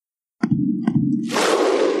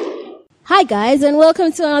Hi guys, and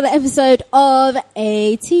welcome to another episode of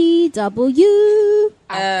ATW.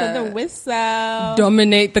 After the whistle.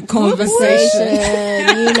 Dominate the conversation.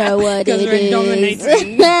 You know what it we're is.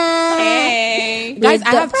 dominating. Hey. Guys,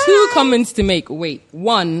 I have two comments to make. Wait,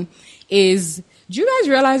 one is, do you guys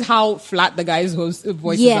realize how flat the guys' voices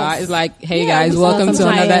are? It's like, hey guys, welcome to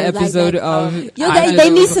another episode of... You guys, they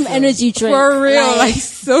need some energy drink. For real, like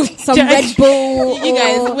so some Red Bull. You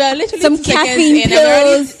guys, we are literally some 2 seconds caffeine in and we're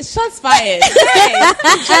already pills. shots fired. Guys,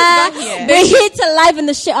 just got here. We're here to liven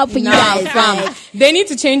the shit up for you guys. Fam. They need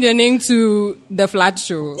to change their name to The Flat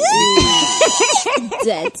Show.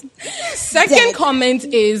 Dead. Second comment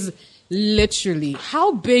is... Literally,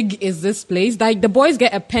 how big is this place? Like, the boys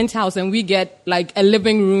get a penthouse and we get like a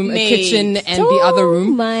living room, a kitchen, and the other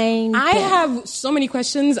room. I have so many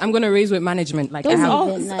questions I'm going to raise with management. Like, It's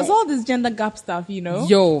all this gender gap stuff, you know?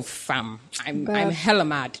 Yo, fam, I'm hella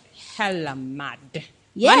mad. Hella mad.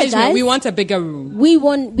 Yeah, management, guys. we want a bigger room. We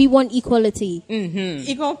want equality. Mm-hmm.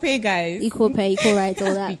 Equal pay, guys. Equal pay, equal rights,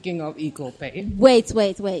 all that. Speaking of equal pay. Wait.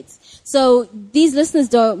 So, these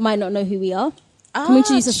listeners might not know who we are. Can we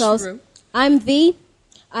introduce ourselves? True. I'm V.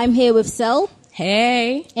 I'm here with Sel.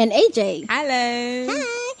 Hey. And AJ. Hello.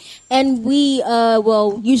 Hi. And we,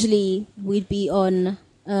 usually we'd be on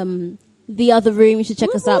the other room. You should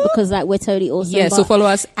check us out because like we're totally awesome. Yeah, so follow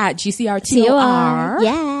us at GCRTOR.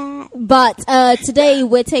 Yeah. But today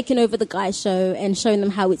we're taking over the guys show and showing them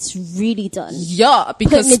how it's really done. Yeah,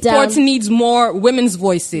 because sports needs more women's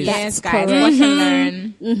voices. Yes, guys. Watch and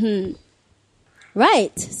learn. Mm-hmm.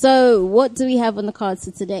 Right. So what do we have on the cards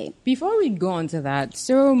for today? Before we go on to that,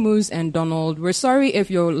 Cyril, Moose, and Donald, we're sorry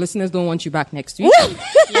if your listeners don't want you back next week. Yeah,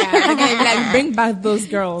 they're gonna be like, bring back those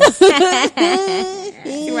girls. See what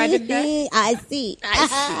I did there? I see.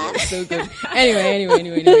 It's so good.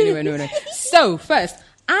 Anyway. So first,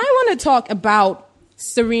 I want to talk about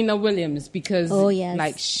Serena Williams because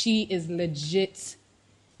like she is legit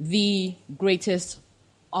the greatest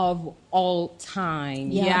of all time.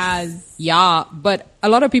 Yes. Yeah, but a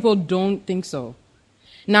lot of people don't think so.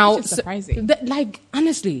 Now, which is surprising.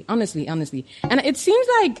 Honestly. And it seems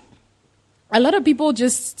like a lot of people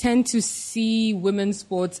just tend to see women's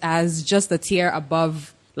sports as just a tier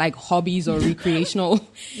above like hobbies or recreational.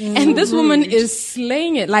 And this woman is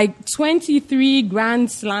slaying it. Like 23 Grand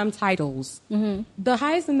Slam titles. Mm-hmm. The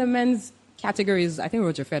highest in the men's category is, I think,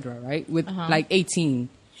 Roger Federer, right? With like 18.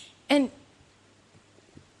 And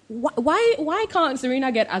why can't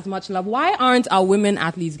Serena get as much love? Why aren't our women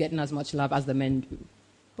athletes getting as much love as the men do?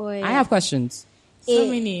 Boy, I have questions.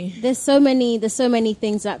 There's so many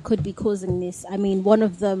things that could be causing this. I mean, one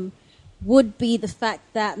of them would be the fact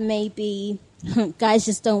that maybe guys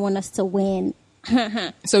just don't want us to win.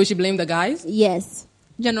 So we should blame the guys? Yes.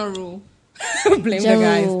 General rule. Blame the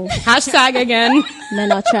guys. Hashtag again.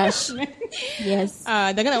 Men are trash. Yes.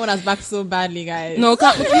 They're gonna want us back so badly, guys. No,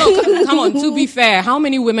 come on. To be fair, how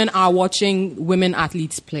many women are watching women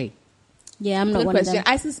athletes play? Yeah, I'm not Good one question. of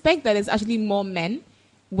them. I suspect that it's actually more men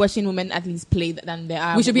watching women athletes play than there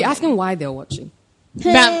are. We should be women. asking why they're watching.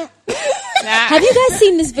 Bam. Have you guys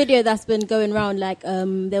seen this video that's been going around? Like,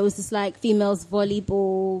 there was this like females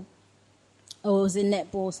volleyball, or it was in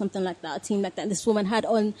netball or something like that, a team like that. And this woman had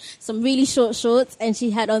on some really short shorts, and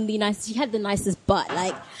she had on the nicest butt,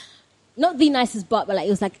 like not the nicest butt, but like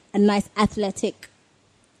it was like a nice athletic,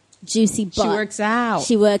 juicy butt.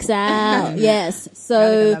 She works out. Yes.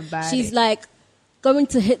 So she's like going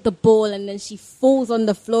to hit the ball, and then she falls on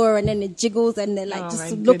the floor, and then it jiggles, and they're like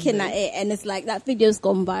just looking at it, and it's like that video's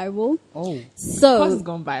gone viral. Oh, so of course it's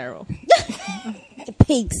gone viral. The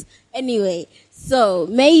pigs. Anyway, so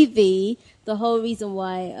maybe the whole reason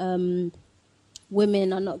why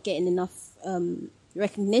women are not getting enough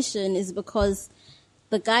recognition is because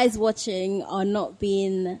the guys watching are not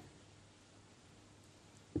being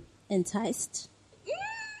enticed.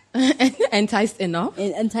 Enticed enough?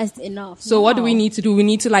 Enticed enough. So what do we need to do? We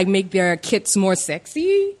need to like make their kits more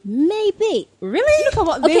sexy? Maybe. Really? Look at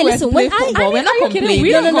what they wear to play football. We're not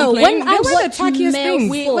complaining. No. When I watch the tackiest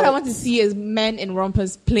things. What I want to see is men in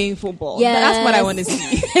rompers playing football. Yeah, that's what I want to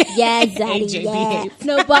see. Yeah, exactly. Yeah.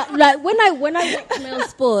 No, but like when I watch male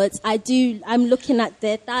sports, I'm looking at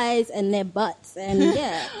their thighs and their butts, and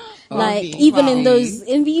yeah, even in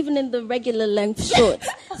the regular length shorts.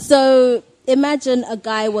 So imagine a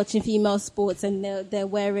guy watching female sports and they're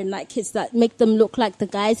wearing like kits that make them look like the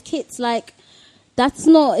guys' kits. Like it's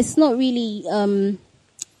not really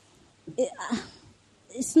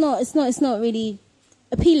it's not really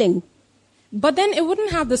appealing. But then it wouldn't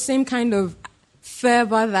have the same kind of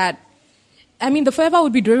fervor that I mean, the forever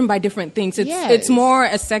would be driven by different things. Yes. It's more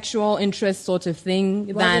a sexual interest sort of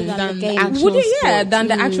thing Rather than the game. actual sport. than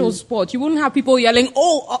the actual sport. You wouldn't have people yelling,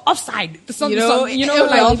 "Oh, offside!" You know, like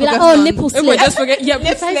They'll be like, oh, nipple If we slip. just forget, yeah,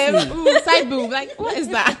 Lip slip, precisely. ooh, side boob. Like, what is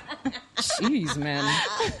that? Jeez, man.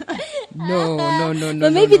 No.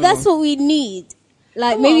 But maybe no. that's what we need.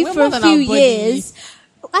 Like, Come maybe on, for we're a more than few our years. bodies.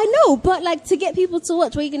 I know, but like to get people to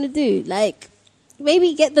watch, what are you going to do? Like,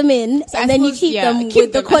 maybe get them in So I and then you suppose, keep yeah, them keep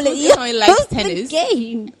with the them. I quality suppose someone likes of the tennis.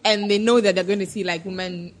 game. And they know that they're going to see like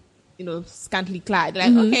women, you know, scantily clad. They're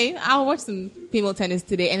like, okay, I'll watch some female tennis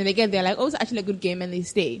today. And then they get there like, oh, it's actually a good game, and they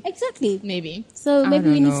stay. Exactly. Maybe. So I maybe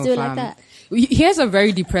don't we need know, to do it like fam. that. Here's a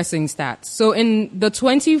very depressing stat. So in the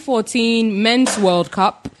 2014 Men's World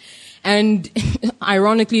Cup, and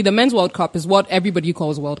ironically, the Men's World Cup is what everybody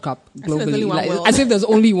calls World Cup As if there's only globally. one world. As if there's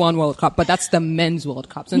only one World Cup, but that's the Men's World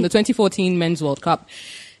Cup. So in the 2014 Men's World Cup,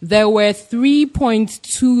 there were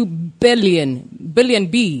 3.2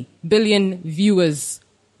 billion viewers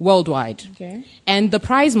worldwide. Okay. And the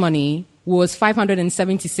prize money was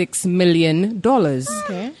 $576 million.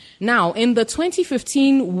 Okay. Now, in the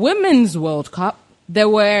 2015 Women's World Cup, there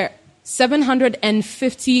were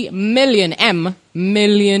 750 million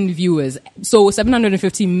viewers. So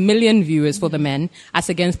 750 million viewers for the men, as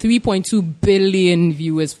against 3.2 billion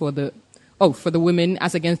viewers for the women,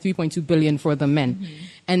 as against 3.2 billion for the men.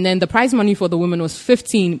 And then the prize money for the women was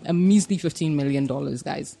a measly $15 million,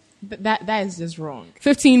 guys. But that is just wrong.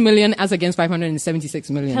 15 million as against 576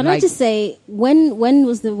 million. Can I just say, when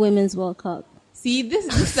was the Women's World Cup? See, this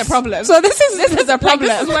is a problem. So this is a problem.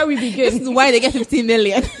 This is where we begin. This is why they get 15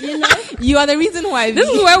 million. You know? You are the reason why. This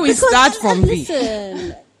is where we start from. V.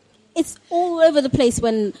 Listen, it's all over the place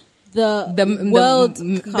when the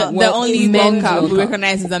Cup. The only Men's World Cup World we Cup.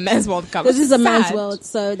 recognize is a Men's World Cup. This is a Sad. men's world,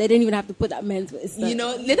 so they didn't even have to put that men's. You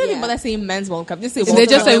know, they don't even bother saying Men's World Cup. Just say World They Cup.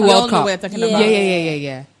 just say We World all Cup. know what they're talking Yeah. about.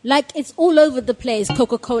 Yeah. Like, it's all over the place.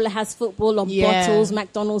 Coca-Cola has football on Yeah. bottles.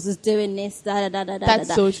 McDonald's is doing this.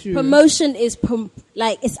 That's so true. Promotion is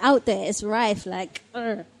it's out there. It's rife. Like,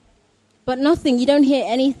 but nothing. You don't hear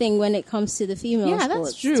anything when it comes to the female. Yeah,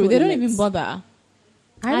 sports that's true. They don't even tournaments. bother.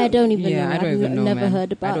 I don't even know. I don't I've even know. never man.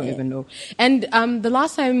 heard about I don't it. even know. And the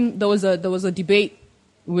last time there was a debate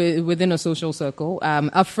within a social circle,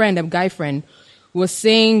 a guy friend, was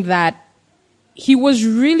saying that he was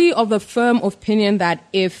really of the firm opinion that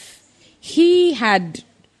if he had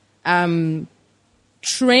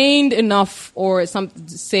trained enough, or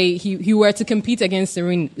say he were to compete against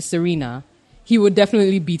Serena, he would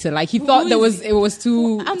definitely beat her. Like, he thought it was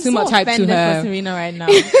too much hype to her. For Serena right now.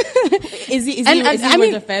 Is he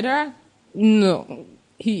Roger Federer? No,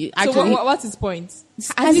 he actually. So what's his point?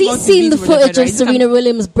 Has he seen the footage of Serena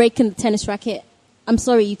Williams breaking the tennis racket? I'm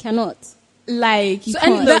sorry, you cannot. Like,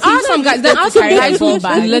 And there are some guys who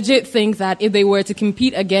legit think that if they were to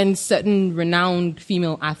compete against certain renowned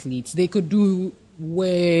female athletes, they could do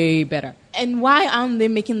way better. And why aren't they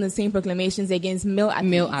making the same proclamations against male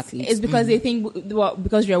athletes? It's because they think,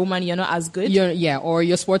 because you're a woman, you're not as good. Or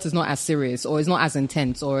your sport is not as serious, or it's not as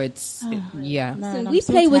intense, or it's Man, So I'm we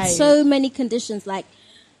so play with tired. so many conditions. Like,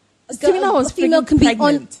 Serena was a female freaking can be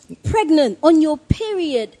pregnant. pregnant on your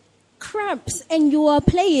period, cramps, and you are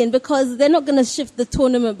playing because they're not going to shift the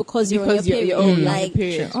tournament because you're on your period. on your Like,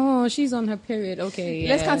 period. Oh, she's on her period. Okay,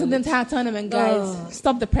 Let's cancel the entire tournament, guys.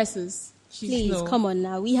 Stop the presses. please, come on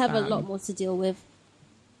now. We have a lot more to deal with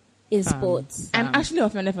in sports. I'm actually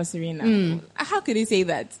offended for Serena. How could he say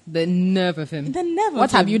that? The nerve of him. The nerve of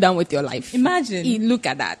What him. have you done with your life? Imagine. Look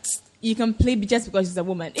at that. You can play just because she's a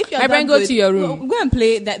woman. If you're My that friend, go good, to your room. Go and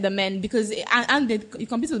play the men, because you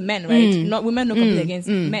compete with men, right? Not women don't compete against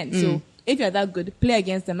men. So if you're that good, play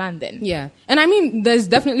against the man then. Yeah. And I mean, there's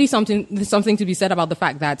definitely something to be said about the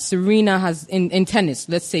fact that Serena has, in tennis,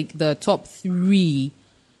 let's take the top 3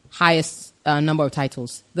 highest number of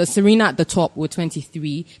titles. The Serena at the top with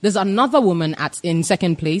 23. There's another woman in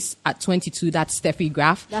second place at 22. That's Steffi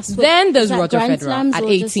Graf. Then there's Roger Federer at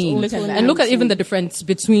 18. And look at even the difference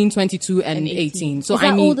between 22 and 18. So Is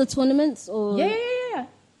that all the tournaments? Or? Yeah.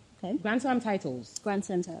 Okay. Grand Slam titles. Grand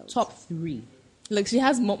Slam titles. Top 3. Look, she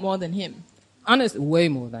has more than him. Honestly, way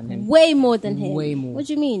more than him. Way more than him. Way more. What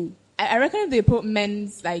do you mean? I reckon if they put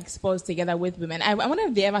men's sports together with women, I wonder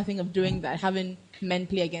if they ever think of doing that, having men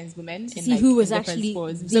play against women. See who is in different actually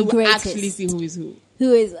sports. the So we'll greatest. actually see who is who.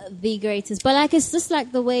 Who is the greatest? But like, it's just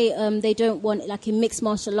like the way they don't want, like in mixed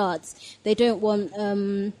martial arts, they don't want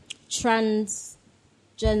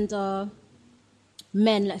transgender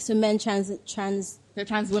men, like so men They're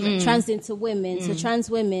trans women. trans into women, so trans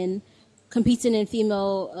women competing in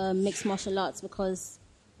female mixed martial arts because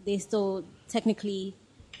they're still technically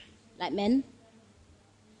like men.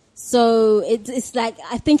 So it's like,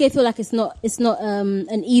 I think they feel like it's not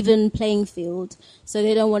an even playing field, so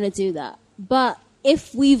they don't want to do that. But if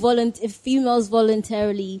females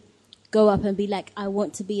voluntarily go up and be like, I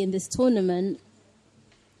want to be in this tournament,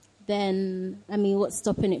 then, I mean, what's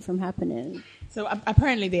stopping it from happening? So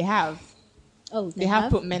apparently they have. Oh, they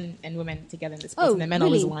have put men and women together in this sport, and the men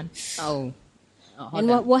always won. Oh.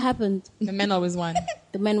 And what happened? The men always won.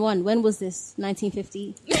 The men won. When was this?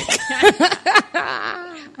 1950?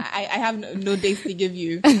 I have no dates to give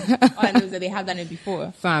you. All I know is that they have done it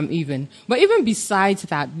before. But even besides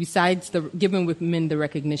that, besides the giving women the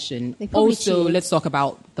recognition, also let's talk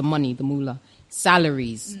about the money, the moolah,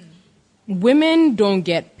 salaries. Women don't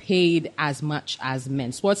get paid as much as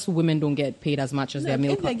men. Sports women don't get paid as much as their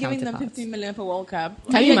male counterparts. They're giving them 15 million for World Cup.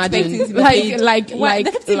 Can you imagine? The 15 million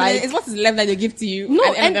is what is left that they give to you.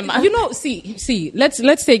 No, and you know, see,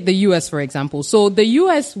 let's take the US for example. So the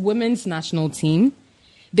US women's national team,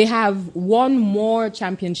 they have won more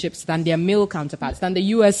championships than their male counterparts, than the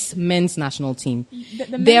US men's national team.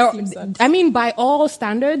 The men's team sucks. I mean, by all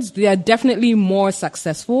standards, they are definitely more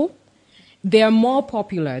successful. They are more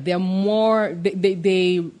popular. They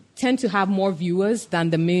tend to have more viewers than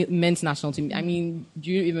the men's national team. I mean, do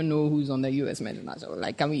you even know who's on the US men's national?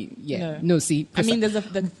 Like, I mean, yeah. No, see. I mean, there's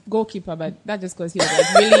the goalkeeper, but that's just because he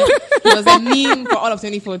was a meme for all of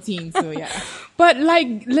 2014. So, yeah. But,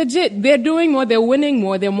 like, legit, they're doing more, they're winning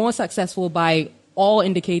more, they're more successful by all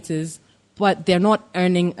indicators, but they're not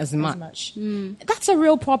earning as much. That's a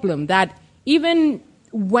real problem, that even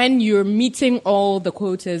when you're meeting all the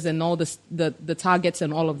quotas and all the targets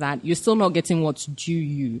and all of that, you're still not getting what's due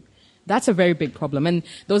you. That's a very big problem. And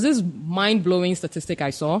there was this mind-blowing statistic I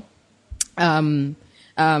saw,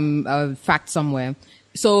 a fact somewhere.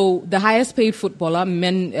 So the highest paid footballer,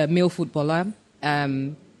 male footballer,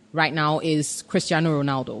 right now is Cristiano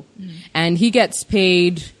Ronaldo. And he gets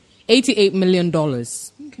paid $88 million.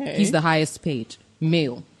 Okay. He's the highest paid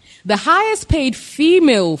male. The highest paid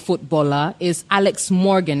female footballer is Alex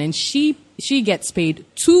Morgan, and she gets paid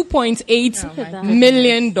 $2.8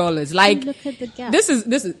 million. Like, look at the gap. this is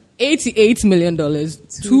 $88 million.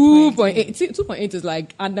 2.8 is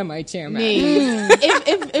like under my chair, man.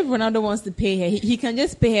 If Ronaldo wants to pay her, he can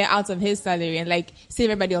just pay her out of his salary and like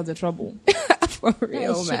save everybody else the trouble. For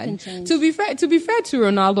real, man. To be fair to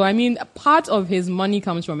Ronaldo, I mean, part of his money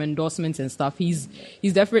comes from endorsements and stuff. He's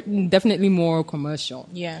definitely more commercial.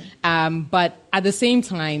 Yeah. But at the same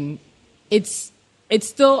time, it's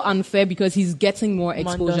still unfair because he's getting more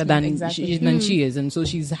exposure than she is, and so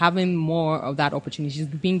she's having more of that opportunity.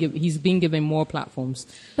 He's being given more platforms.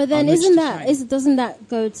 But then, doesn't that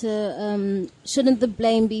go to? Shouldn't the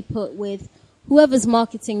blame be put with whoever's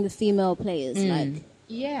marketing the female players?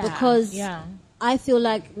 Because I feel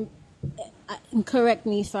like, correct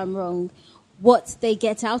me if I'm wrong, what they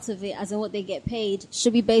get out of it, as in what they get paid,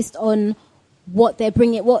 should be based on what they're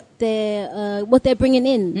bringing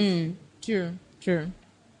in. True.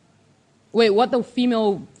 Wait, what the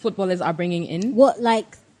female footballers are bringing in? What their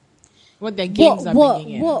games are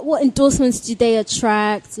bringing in? What endorsements do they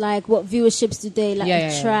attract? Like, what viewerships do they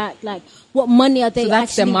attract? Like, what money are they? So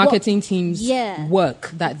that's actually, the marketing team's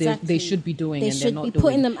work that exactly. they should be doing, and they're not doing.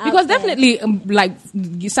 Putting them out because there. definitely, like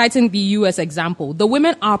citing the US example, the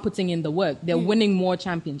women are putting in the work. They're winning more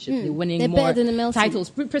championships. They're winning more better than the male titles.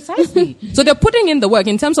 Precisely. So they're putting in the work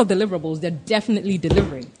in terms of deliverables. They're definitely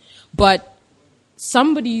delivering, but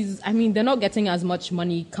they're not getting as much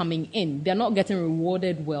money coming in. They're not getting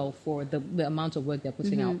rewarded well for the amount of work they're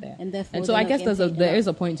putting out there. And so I guess there is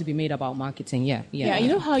a point to be made about marketing. Yeah. You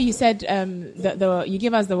know how you said you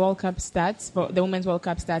give us the World Cup stats for the Women's World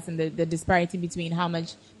Cup stats and the disparity between how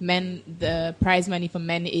much the prize money for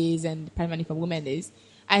men is and the prize money for women is.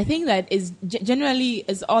 I think that is generally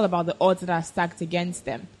is all about the odds that are stacked against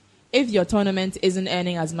them. If your tournament isn't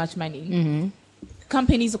earning as much money,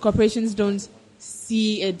 companies or corporations don't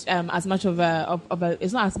see it as much of a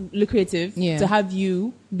it's not as lucrative to have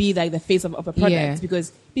you be like the face of a product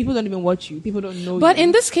because people don't even watch you, people don't know but you.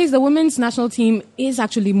 In this case the women's national team is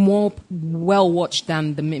actually more well watched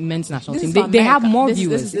than the men's national team. They have more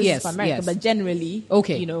viewers. This is for America, but generally do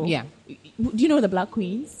you know the Black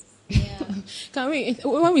Queens?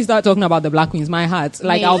 When we start talking about the Black Queens, my heart,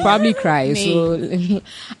 like, I'll probably cry. So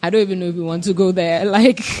I don't even know if we want to go there.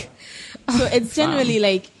 Like, so it's generally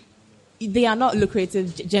like they are not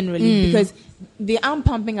lucrative generally because they aren't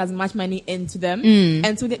pumping as much money into them,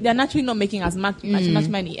 and so they're naturally not making as much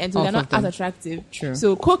money, and so they're not as attractive. True.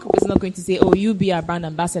 So Coke is not going to say, "Oh, you be our brand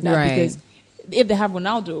ambassador," because if they have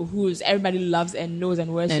Ronaldo, who's everybody loves and knows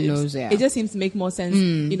and worships, it just seems to make more sense,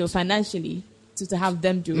 financially, to have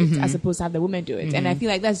them do it as opposed to have the women do it. And I feel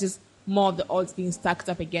like that's just more of the odds being stacked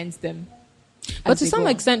up against them. But to some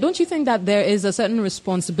extent, don't you think that there is a certain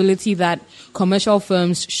responsibility that commercial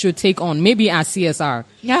firms should take on, maybe as CSR,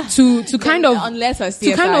 to kind of unless as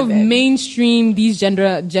CSR, to kind of mainstream these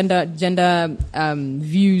gender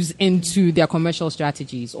views into their commercial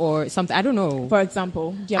strategies or something? I don't know. For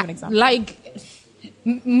example, do you have an example? Like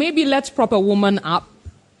maybe let's prop a woman up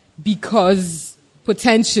because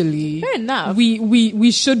potentially, fair enough,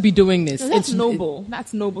 we should be doing this. That's noble.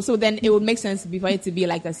 That's noble. So then it would make sense for it to be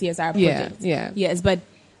like a CSR project. Yes, but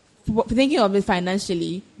thinking of it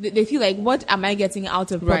financially, they feel like, what am I getting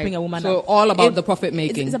out of propping a woman up? So all about the profit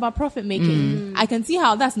making. It's about profit making. I can see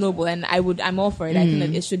how that's noble, and I'm all for it. I think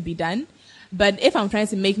that it should be done. But if I'm trying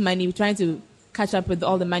to make money, trying to catch up with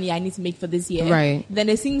all the money I need to make for this year, then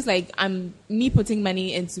it seems like me putting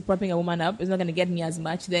money into propping a woman up is not going to get me as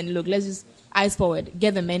much. Then look, let's just eyes forward,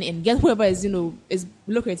 get the men in, get whoever is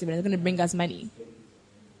lucrative and is going to bring us money.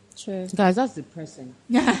 True. Guys, that's depressing.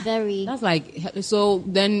 Very. That's like, so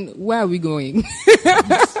then where are we going?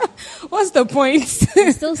 What's the point?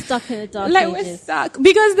 We're still stuck in the dark ages. We're stuck.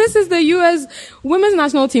 Because this is the U.S. women's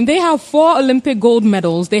national team. They have 4 Olympic gold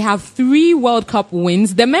medals. They have 3 World Cup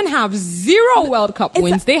wins. The men have 0 World Cup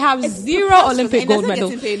wins. They have 0 Olympic gold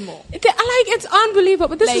medals. Paid more. It's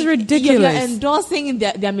unbelievable. This is ridiculous. You're endorsing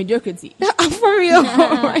their mediocrity. For real.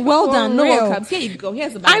 Well done. No World Cups. Here you go.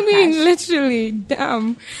 Here's the bag of cash. Literally,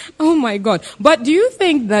 damn. Oh my God. But do you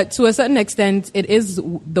think that to a certain extent it is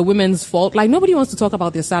the women's fault? Like, nobody wants to talk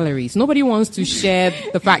about their salaries. Nobody wants to share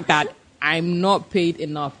the fact that I'm not paid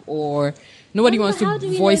enough, or nobody wants to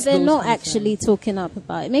voice they're those not concerns. actually talking up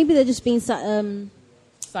about it. Maybe they're just being silenced.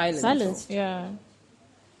 Yeah.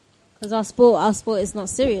 Because our sport is not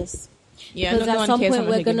serious. Yeah, because at some point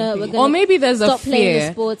we're gonna or maybe there's a stop playing the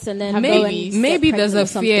fear. sports and then Maybe there's a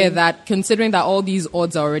fear fear that considering that all these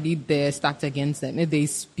odds are already there stacked against them, if they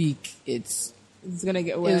speak, it's gonna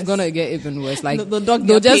get worse. It's gonna get even worse. Like the dog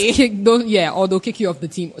they'll just kick, or they'll kick you off the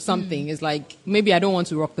team or something. It's like maybe I don't want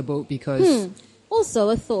to rock the boat because. Also,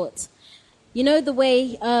 a thought. You know the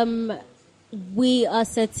way we are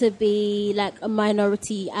said to be like a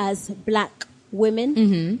minority as black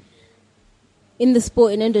women in the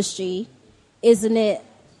sporting industry, isn't it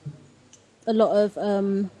a lot of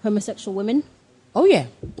homosexual women? Oh yeah.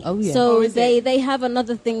 So they have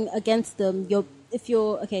another thing against them.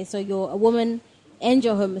 So you're a woman and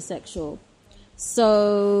you're homosexual.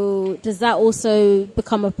 So does that also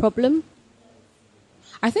become a problem?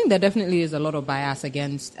 I think there definitely is a lot of bias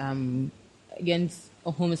against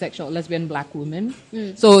a homosexual, lesbian, black women.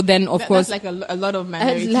 So then, of course, that's like a lot of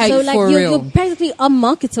minorities. You're practically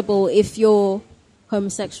unmarketable if you're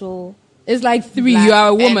homosexual. It's like 3. You are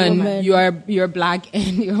a woman. You're black,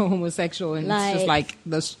 and you're homosexual, and it's just like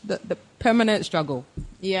the permanent struggle.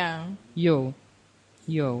 Yeah. Yo.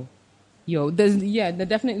 There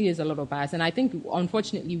definitely is a lot of bias, and I think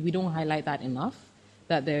unfortunately we don't highlight that enough.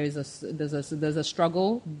 That there's a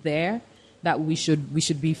struggle there that we should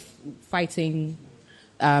be fighting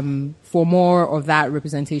for more of that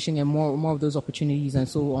representation and more of those opportunities and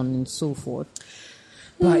so on and so forth.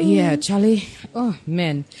 But yeah, Charlie, oh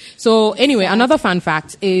man. So anyway, another fun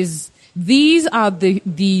fact is these are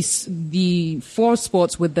the 4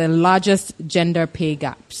 sports with the largest gender pay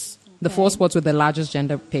gaps. The 4 sports with the largest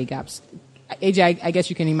gender pay gaps. AJ, I guess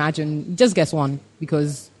you can imagine. Just guess one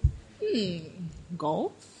because.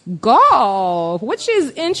 Golf, which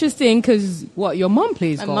is interesting because your mom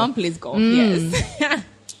plays golf. My mom plays golf. Yes.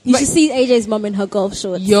 You should see AJ's mom in her golf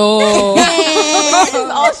shorts. Yo, this is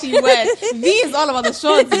all she wears. V is all about the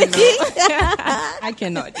shorts. I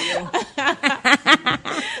cannot deal.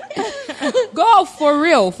 Golf for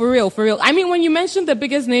real. I mean, when you mentioned the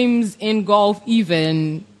biggest names in golf,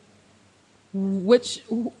 even. I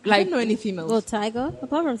don't know any females. Well, Tiger.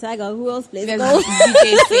 Apart from Tiger, who else plays there's golf?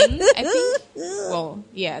 BJ Singh, I think. Well,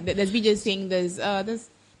 yeah, there's BJ Singh. There's my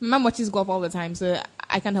mom watches golf all the time, so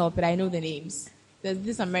I can't help it. I know the names. There's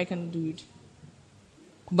this American dude.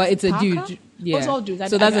 But it's a Parker? dude. Yeah. It's all dudes.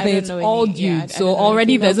 So that's the thing. It's all dudes. So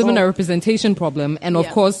already there's even a representation problem, and of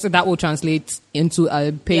course that will translate into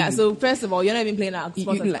a pay. Yeah. So first of all, you're not even playing out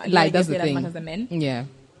sports that's the thing. as much as the men.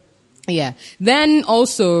 Yeah. Then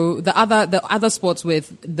also the other sports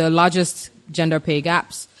with the largest gender pay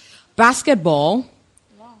gaps: basketball,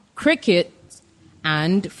 cricket,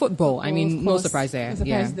 and football. I mean, no surprise there.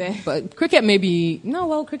 But cricket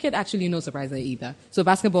cricket actually no surprise there either. So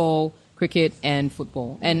basketball, cricket, and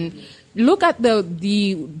football. And look at the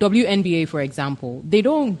WNBA, for example. They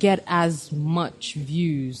don't get as much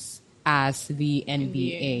views as the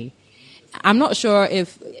NBA. I'm not sure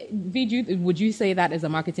if would you say that is a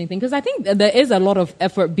marketing thing? Because I think there is a lot of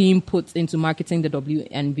effort being put into marketing the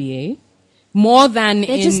WNBA more than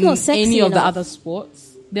They're just not sexy any of the enough. other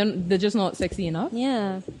sports. They're just not sexy enough.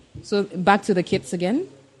 Yeah. So back to the kits again.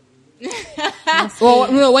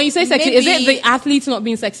 Well, no, when you say sexy, is it the athletes not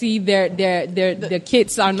being sexy? Their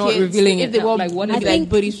kits are not kids, revealing if it. they were Like what I is think- it? like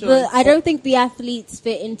booty shorts. I don't think the athletes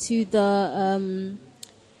fit into the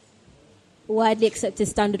widely accepted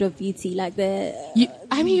standard of beauty. Like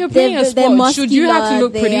You're playing a they're sport. muscular, Should you have to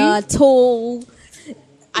look they pretty? are tall.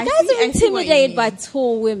 I Guys see- are I see what you intimidated mean. by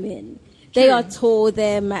tall women. They are tall.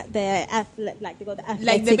 They're athletic, like they got the Like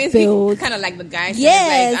athletic they're basically build. kind of like the guys.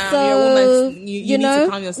 Yeah, like, so, you're a woman. You you need know, to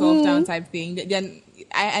calm yourself down, type thing. Then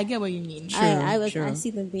I get what you mean. I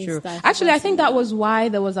see them being True. stifled. Actually, I think that was why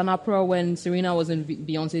there was an uproar when Serena was in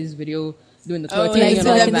Beyonce's video doing the twerking like and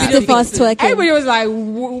all twerking, of that. stiff ass twerking. Everybody was like,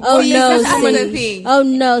 Oh no, that's not Serena. the thing. Oh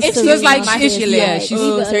no, If she Serena. was like she's- masculine, yeah, she's-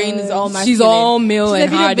 oh, Serena's all masculine. she's all male She's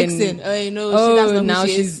and a hard video and- vixen. Oh, you know, Oh, that's not now who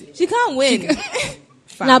she is. She can't win.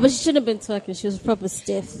 Nah, but she shouldn't have been twerking. She was proper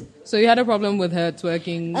stiff. So you had a problem with her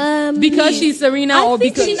twerking because she's Serena, I or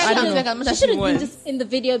think because she I don't should've- know. As much She as should she have been was. just in the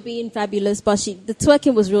video being fabulous, but the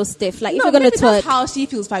twerking was real stiff. Like if No, you're gonna maybe twerk, that's how she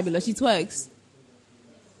feels fabulous. She twerks.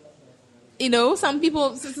 You know, some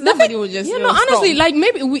people. The Somebody thing- will just. you you know, honestly, strong. like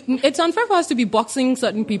maybe it's unfair for us to be boxing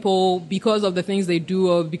certain people because of the things they do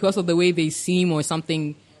or because of the way they seem or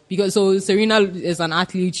something. Because so Serena is an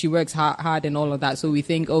athlete, she works hard and all of that. So we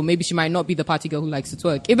think, oh, maybe she might not be the party girl who likes to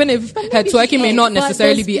twerk, even if her twerking may not But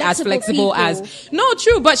necessarily there's be as flexible flexible people. as. No,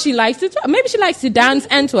 true, but she likes to twerk. Maybe she likes to dance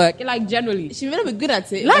and twerk, like generally. She may not be good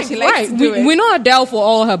at it. Like, but she likes right, to do it. we know Adele for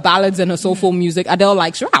all her ballads and her soulful music. Adele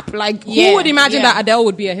likes rap. Like, who Yeah, would imagine yeah. that Adele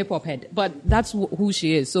would be a hip hop head? But that's who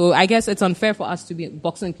she is. So I guess it's unfair for us to be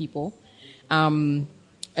boxing people.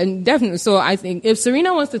 And definitely, so I think if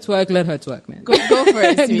Serena wants to twerk, let her twerk, man. Go for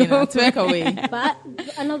it, Serena. Go. Twerk away. But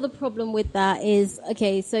another problem with that is,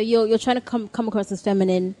 okay, so you're trying to come across as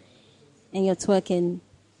feminine, and you're twerking.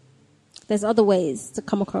 There's other ways to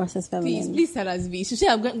come across as feminine. Please tell us, V. Should she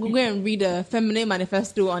have go and read a feminine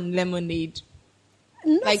manifesto on Lemonade?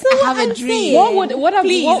 Like, So I have what a I'm dream. saying. Let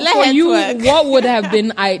her twerk. What would have been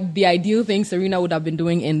the ideal thing Serena would have been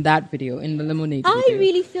doing in that video, in the Lemonade I video?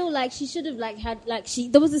 really feel like she should have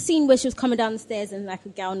there was a scene where she was coming down the stairs in like a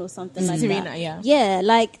gown or something like Serena, that. yeah. Yeah,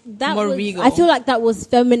 like that More was, regal. I feel like that was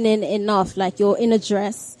feminine enough. Like you're in a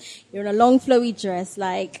dress, you're in a long flowy dress,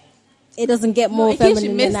 like it doesn't get more in case you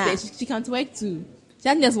feminine than missed that. it, she can twerk too. She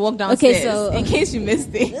can just walk downstairs. so- in case you missed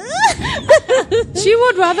it. She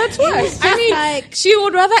would rather twerk. was I mean, like- she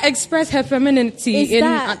would rather express her femininity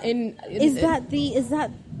Is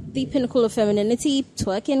that the pinnacle of femininity?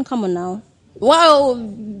 Twerking? Come on now. Well,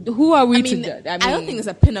 who are we I mean, to? I don't think it's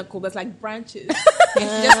a pinnacle. There's like branches. You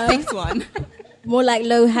just picked one. More like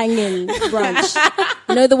low hanging branch.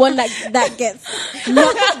 You know, the one that gets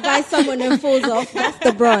knocked by someone and falls off. That's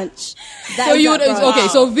the branch. That So is you would that branch. okay.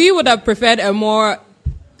 So V would have preferred a more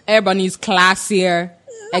Air Bunny's classier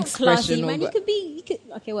Not expression classy, man. of. You could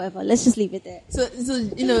okay, whatever. Let's just leave it there. So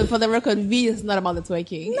you know, for the record, V is not about the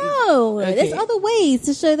twerking. No, Okay. there's other ways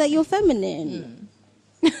to show that you're feminine.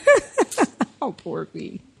 Oh, poor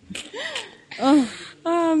V.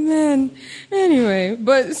 Oh man. Anyway,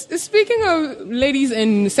 but speaking of ladies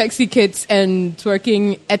in sexy kits and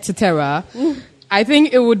twerking, etc., I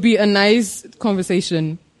think it would be a nice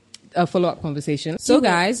conversation, a follow-up conversation. So,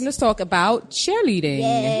 guys, let's talk about cheerleading.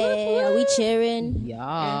 Yay! Are we cheering?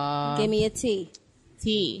 Yeah. Give me a T.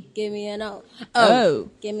 T. Give me an O. Oh.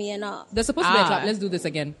 Give me an O. There's supposed to be a Ah. clap. Let's do this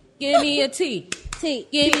again. Give me a T. T.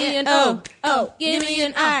 Give me an O. O. Give me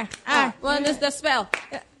an I. I. What is the spell?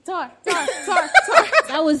 Tar.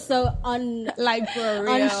 That was so Like for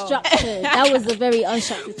real. unstructured. That was a very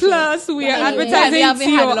unstructured. Plus, we are Anyway. advertising We haven't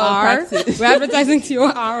had a lot of TOR. practice. We're advertising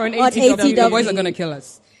TOR on ATW. The ATW. boys are going to kill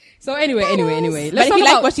us. So anyway. But Let's if talk you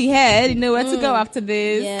like about what she had, you know where to go after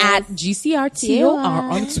this. Yes. at GCRTOR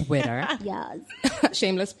on Twitter. Yes.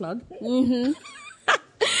 Shameless plug.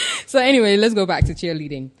 So anyway, let's go back to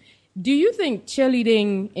cheerleading. Do you think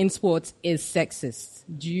cheerleading in sports is sexist?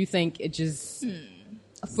 Do you think it just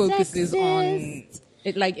focuses on Sexist.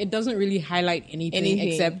 it? Like it doesn't really highlight anything.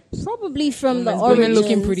 Except Probably from the women origins.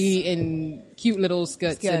 looking pretty in cute little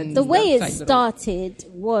skirts. And The way tight it little- started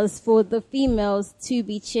was for the females to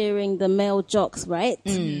be cheering the male jocks, right?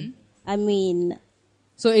 I mean,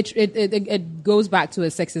 So it goes back to a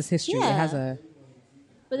sexist history. It Yeah. has a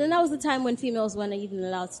but then that was the time when females weren't even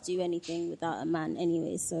allowed to do anything without a man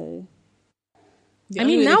anyway, so I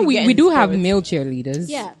mean, now we do have male cheerleaders.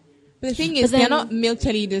 yeah. But the thing is, But then- they're not male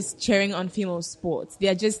cheerleaders cheering on female sports. They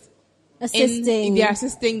are just assisting. They're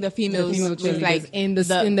assisting the females, female with cheerleaders like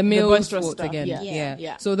in the male boisterous sport stuff. again.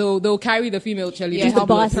 Yeah. So they'll carry the female cheerleaders Yeah, to help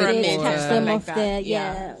do with a the pyramid pyramid, or, catch them like off that. there.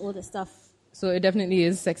 Yeah. All the stuff. so it definitely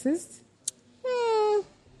is sexist.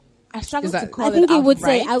 I struggle Is that- to call I think it it would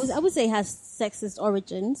say outright. I would say it has sexist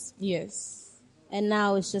origins, Yes. and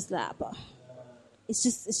now it's just that. But it's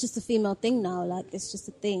just a female thing now. Like it's just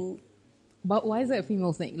a thing. But why is it a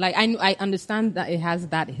female thing? Like I understand that it has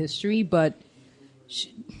that history, but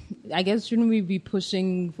I guess shouldn't we be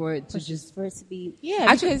pushing for it to just? For it to be. Yeah,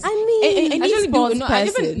 Actually- because I mean, any Actually, sports I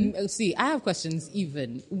person. even see. I have questions.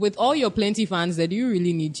 Even with all your plenty fans, there, do you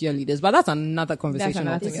really need cheerleaders? But that's another conversation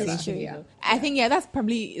That's another altogether. This is true. yeah. I think that's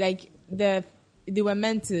probably like they were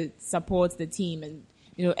meant to support the team and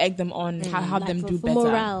egg them on, help Like them for do better.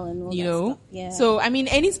 morale and all that stuff. Yeah. So I mean,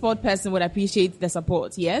 any sport person would appreciate the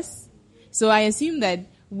support. Yes. So I assume that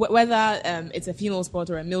whether it's a female sport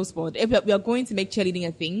or a male sport, if we are going to make cheerleading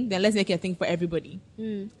a thing, then let's make it a thing for everybody.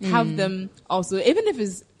 Have them also, even if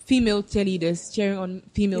it's female cheerleaders cheering on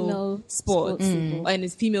female sports, and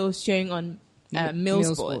it's females cheering on male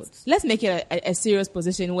sports. Let's make it a serious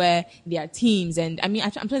position where there are teams, and I mean,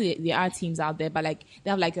 I'm sure there are teams out there, but like they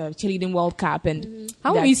have like a cheerleading World Cup, and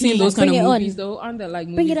How there are are we seeing teams. those kind of Bring it movies on. though? Aren't there like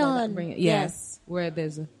movies Bring it like on. that? Bring it, Yes. Where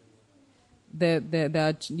there's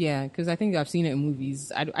because I think I've seen it in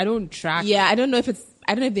movies. I don't track. Yeah, I don't know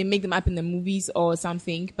if they make them up in the movies or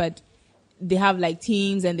something, but they have like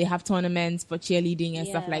teams and they have tournaments for cheerleading and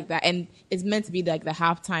stuff Yeah. like that, and it's meant to be like the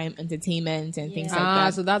halftime entertainment and things like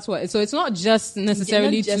that. So that's what. So it's not just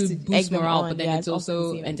necessarily Not just to to egg boost them morale, on, but then yeah, it's it's also also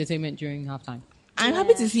entertainment. entertainment during halftime. I'm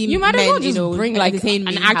happy to see You might as men, well just bring like entertain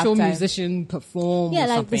an me actual halftime. musician perform. Yeah, or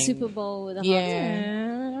like something. the Super Bowl with the Yeah.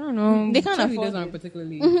 Yeah, I don't know. They can't Cheerleaders afford aren't it.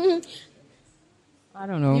 particularly. I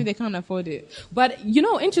don't know. Maybe they can't afford it. But,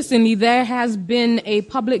 interestingly, there has been a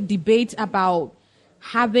public debate about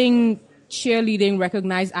having cheerleading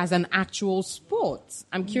recognized as an actual sport.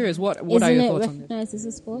 I'm curious, what are Isn't your it thoughts on this? recognized as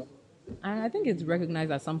a sport? I think it's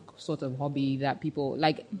recognized as some sort of hobby that people,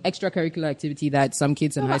 like extracurricular activity that some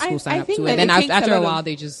kids in No, high but school I sign up think to. that And then it takes after a a lot while, of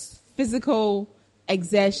they just... Physical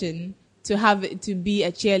exertion to be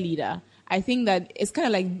a cheerleader. I think that it's kind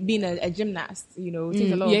of like being a gymnast, it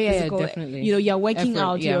takes a lot of physical, definitely. You're working Effort,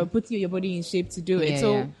 out, yeah. you're putting your body in shape to do it. Yeah,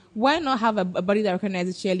 so yeah. why not have a body that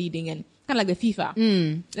recognizes cheerleading and kind of like the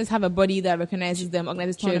FIFA? Let's have a body that recognizes them,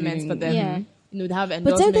 organizes tournaments for them. Yeah. They have But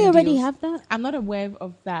endorsement don't they already deals. have that? I'm not aware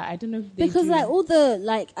of that. I don't know if they Because do. like all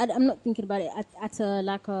the I'm not thinking about it at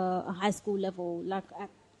a high school level, like at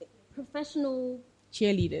professional.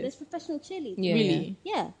 cheerleaders. There's professional cheerleaders. Yeah. Really?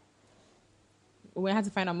 Yeah. We have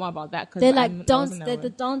to find out more about that. 'Cause They're I like dance. wasn't They're aware. the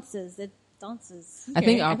dancers. They're dancers. I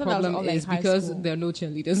think Okay, I our thought that was problem all, like, is high because school. there are no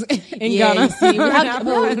cheerleaders in Yeah, Ghana. you see, we have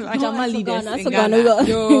Oh, Jama for leaders Ghana, in for Ghana. We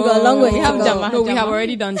got a long way we to have go. Jama. No, we have Jama.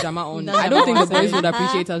 already done Jama on. No, I don't think the Jama. boys would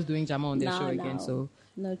appreciate us doing Jama on their No, show again. no. So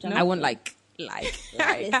No, Jama. I want like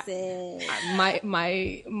Listen.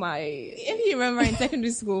 my If you remember in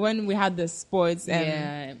secondary school when we had the sports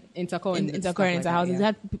intercore and intercore stuff like into that, houses, yeah. we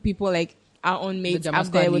had people like our own mates Jama up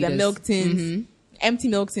there squad with the leaders. milk tins, empty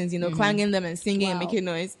milk tins, clanging them and singing and Wow. making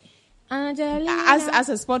noise. Angelina. As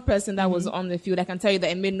a sport person that was on the field, I can tell you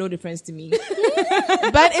that it made no difference to me.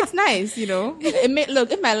 But it's nice, It made,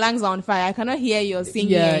 look, if my lungs are on fire, I cannot hear your singing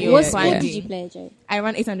Yeah, and your What yeah, sport clanging. did you play, Jay? I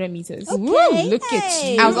ran 800 meters. Woo, look at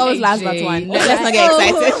hey. you. I was always last but AJ. one. Let's not get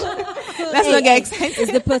excited. Let's not get excited.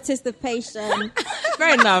 It's the participation.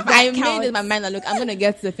 Fair enough. I made counts. in my mind that, look, I'm going to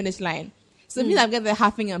get to the finish line. So it means I'm going to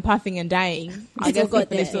huffing and puffing and dying. I'll get to the got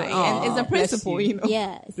finish there. line. And it's a Bless principle, you.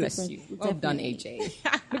 Yeah. It's Bless different. you. Well done, Definitely.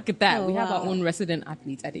 AJ. Look at that. Oh, We have our wow. own resident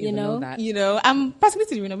athlete. I didn't You even know know? that. I'm passing it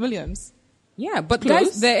to Serena Williams. Yeah, but Close.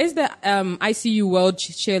 guys, there is the ICU World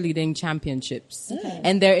Cheerleading Championships,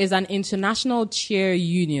 and there is an international cheer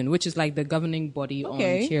union, which is like the governing body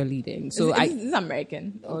Okay. on cheerleading. So So is this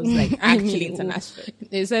American or it's like I actually mean, international?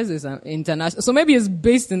 It says it's international, so maybe it's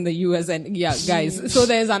based in the US. And yeah, guys, so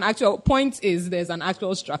there's an actual there's an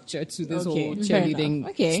actual structure to this Okay, whole fair cheerleading enough.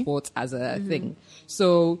 Okay. sport as a thing.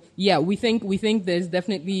 So yeah, we think there's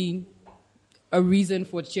definitely a reason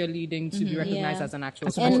for cheerleading to be recognized Yeah. as an actual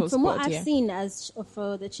As sport. an And actual from what sport, I've yeah. seen,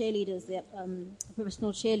 for the cheerleaders, the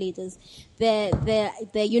professional cheerleaders,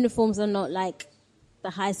 their uniforms are not like the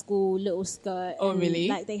high school little skirt. Oh, and, really?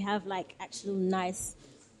 Like they have like actual nice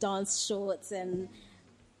dance shorts and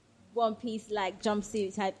one piece like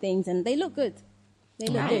jumpsuit type things, and they look good. They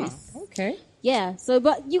look good. Okay. Yeah. So,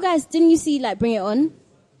 but you guys, didn't you see like Bring It On,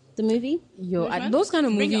 the movie? Yo, Which one? those kind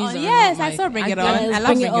of Bring It movies. On. are Yes, not I saw Bring It On. Yeah, I it was love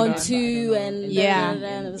Bring Bring It It On On. 2 and Yeah.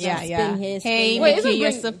 it was Yeah, like yeah. spin here, Hey, spin Wait, there. isn't Mickey,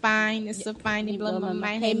 you're Bring- so fine. You're so fine. You blow my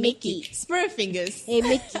mind. Hey, Mickey. Spirit fingers. Hey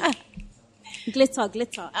Mickey. Glitter.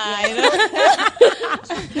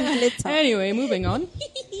 Glitter. Anyway, moving on.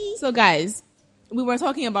 So, guys, we were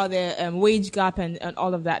talking about the wage gap and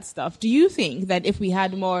all of that stuff. Do you think that if we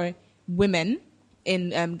had more women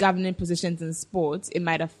in governing positions in sports, it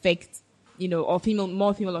might affect, or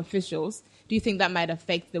more female officials? Do you think that might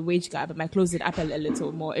affect the wage gap? It might close it up a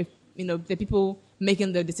little more if, the people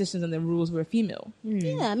making the decisions and the rules were female?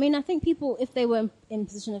 Yeah, I mean, I think people, if they were in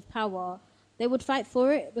position of power, they would fight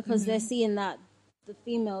for it because they're seeing that the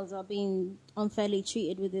females are being unfairly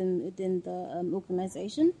treated within the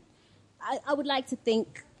organization. I would like to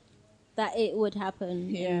think that it would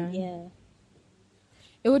happen. Yeah.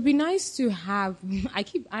 It would be nice to have.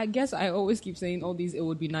 I guess I always keep saying all these. It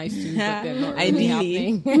would be nice to, but they're not really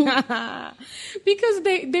happening because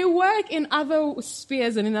they work in other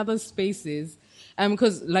spheres and in other spaces.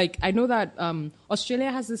 Because I know that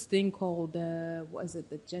Australia has this thing called what is it?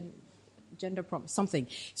 The gender something.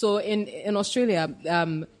 So in Australia,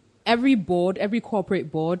 every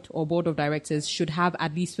corporate board or board of directors should have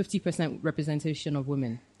at least 50% representation of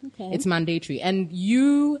women. Okay. It's mandatory, and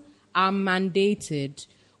you are mandated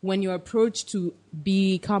when you're approached to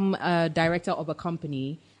become a director of a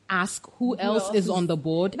company. Ask who else is on the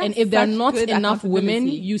board, and if there are not enough women,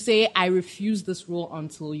 you say, I refuse this role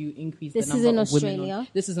until you increase the number of women. This is in Australia?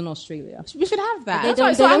 This is in Australia. We should have that.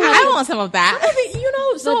 I want some of that. But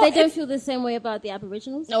they don't feel the same way about the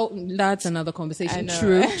Aboriginals? Oh, that's another conversation.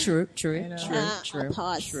 True. Thanks.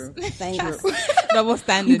 Double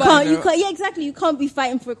standard. You can't, exactly. You can't be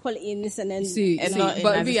fighting for equality in this and then...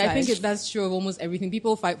 I think that's true of almost everything.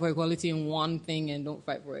 People fight for equality in one thing and don't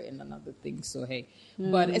fight for it in another thing. So, hey.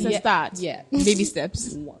 But it's a start. Yeah. Baby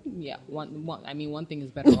steps. One thing is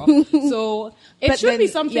better off. So it should be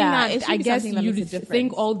something that I guess you'd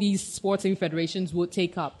think all these sporting federations would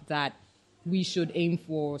take up, that we should aim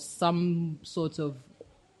for some sort of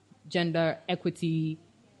gender equity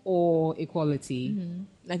or equality. Mm-hmm.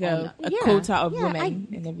 Like a quota of women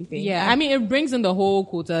and everything. Yeah, I mean, it brings in the whole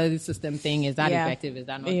quota system thing. Is that effective? Is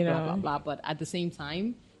that not? Blah, blah, blah. But at the same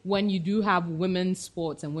time, when you do have women's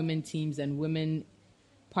sports and women teams and women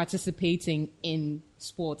participating in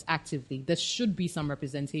sports actively, there should be some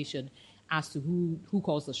representation as to who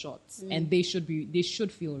calls the shots, and they should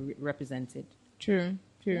feel represented. True.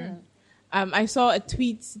 Yeah. I saw a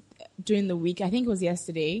tweet during the week, I think it was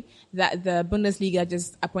yesterday, that the Bundesliga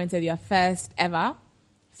just appointed their first ever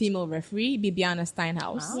female referee, Bibiana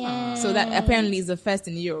Steinhaus. Yeah. So that apparently is the first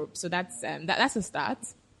in Europe. So that's a start.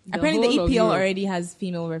 Apparently the EPL already has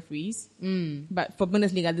female referees, but for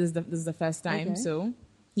Bundesliga this is the first time. Okay. So,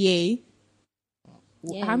 yay!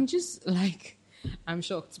 I'm just I'm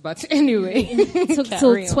shocked, but anyway, it took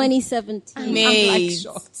till 2017. I'm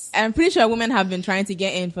shocked. I'm pretty sure women have been trying to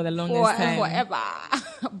get in for the longest time, forever.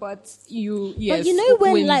 But but you know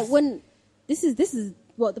when this is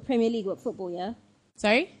what the Premier League, football, yeah.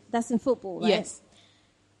 Sorry, that's in football, right? Yes.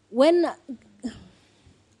 When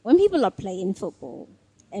people are playing football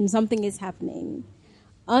and something is happening,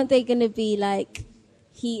 aren't they going to be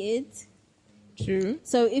heated? True.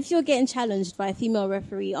 So if you're getting challenged by a female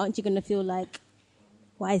referee, aren't you going to feel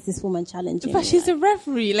why is this woman challenging? But she's a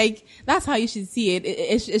referee. That's how you should see it.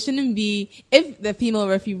 It shouldn't be, if the female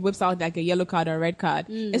referee whips out a yellow card or a red card.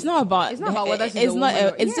 It's not about whether she's a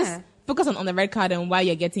woman. It's just focus on the red card and why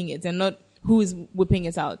you're getting it, and not who is whipping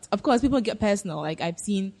it out. Of course, people get personal. I've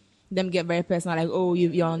seen them get very personal.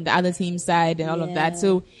 You're on the other team's side and all of that.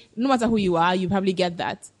 So no matter who you are, you probably get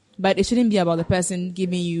that. But it shouldn't be about the person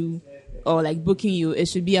giving you or booking you. It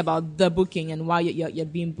should be about the booking and why you're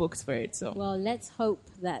being booked for it. So let's hope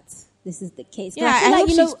that this is the case. Yeah, I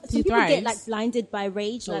hope some she people thrives. get blinded by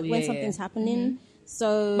rage, when something's happening. Mm-hmm.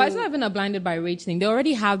 So, but it's not even a blinded by rage thing. They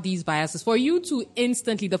already have these biases. For you to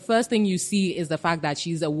instantly, the first thing you see is the fact that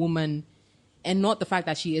she's a woman, and not the fact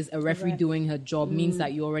that she is a referee doing her job, means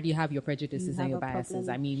that you already have your prejudices and your biases.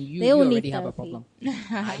 Problem. I mean, you already have a problem.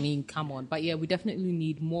 I mean, come on. But yeah, we definitely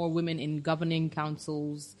need more women in governing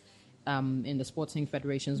councils, in the sporting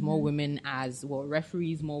federations, more women as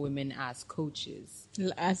referees, more women as coaches,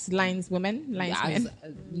 as lineswomen.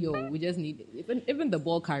 We just need even the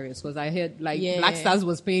ball carriers, because I heard Black Stars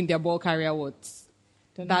was paying their ball carrier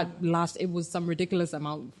it was some ridiculous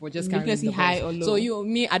amount for just carrying the high balls. or low. So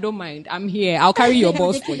I don't mind. I'm here. I'll carry your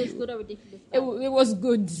balls for you. Good or ridiculous? It was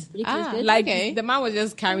good. Good? The man was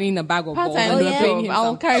just carrying a bag of balls. I'll carry. I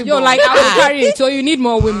will carry it. So you need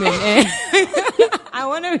more women. I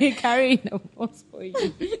want to be carrying the balls for you.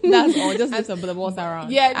 That's all. Just lift the balls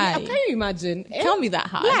around. Yeah, can you imagine? Tell me that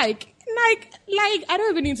hard. like I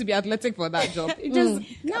don't even need to be athletic for that job. It just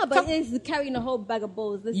No, but it's carrying a whole bag of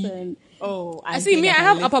balls. Listen. Oh, I see. Me, I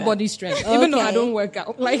have upper body strength, even though I Okay. don't work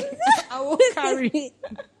out. Like I will carry.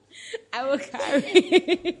 I will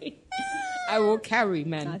carry. I will carry,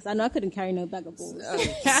 man. I know I couldn't carry no bag of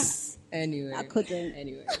balls. Anyway, I couldn't.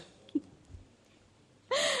 Anyway,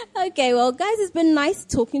 Okay, well, guys, it's been nice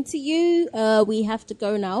talking to you. We have to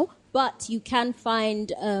go now, but you can find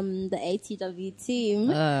the ATW team.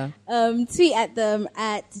 Tweet at them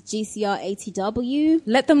at GCRATW.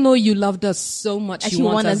 let them know you loved us so much. And You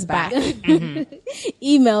want us back.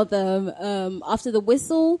 Email them after the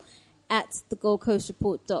whistle at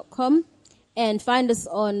thegoldcoastreport.com, and find us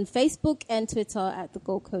on Facebook and Twitter at the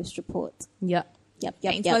Gold Coast Report. Yep. Yep.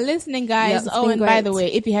 Thanks for listening, guys. Yep, it's Oh, been and by great. the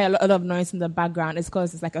way, if you hear a lot of noise in the background, it's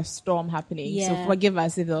because it's like a storm happening. Yeah. So forgive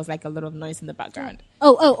us if there was like a lot of noise in the background.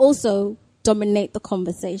 Also dominate the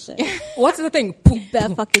conversation. What's the thing?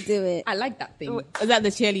 Better fucking do it. I like that thing. Is that the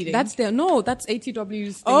cheerleading? That's that's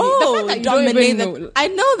ATW's thing. oh, The fact that you don't dominate even the- know. I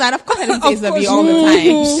know that. Of course, I don't Of say it's course all the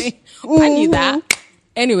you time. I knew that.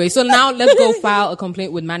 Anyway, so now let's go file a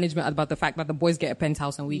complaint with management about the fact that the boys get a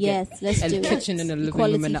penthouse and we Yes, get let's a do it. kitchen and a living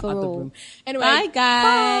Equality room and an for other all. room. Anyway, Bye,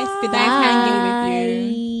 guys. Good night hanging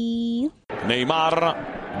with you.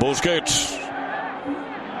 Neymar, Busquets.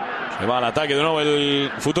 Se va al ataque de nuevo el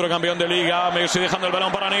futuro campeón de Liga. Messi dejando el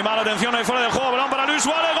balón para Neymar. Atención, ahí fuera de juego. Balón para Luis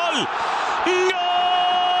Suárez. ¡Gol!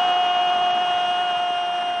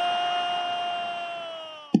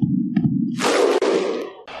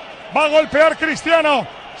 Va a golpear Cristiano.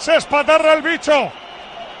 Se espatarra el bicho.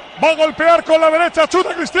 Va a golpear con la derecha.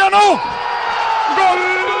 Chuta Cristiano. ¡Gol!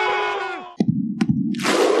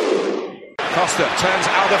 Costa turns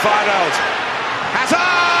Alderweireld.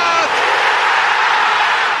 Hazard!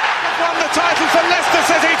 Won the title for Leicester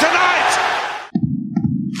City tonight.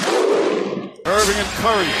 Irving and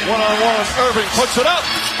Curry, one-on-one. Irving puts it up.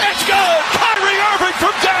 It's good! Kyrie Irving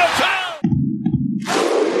from downtown!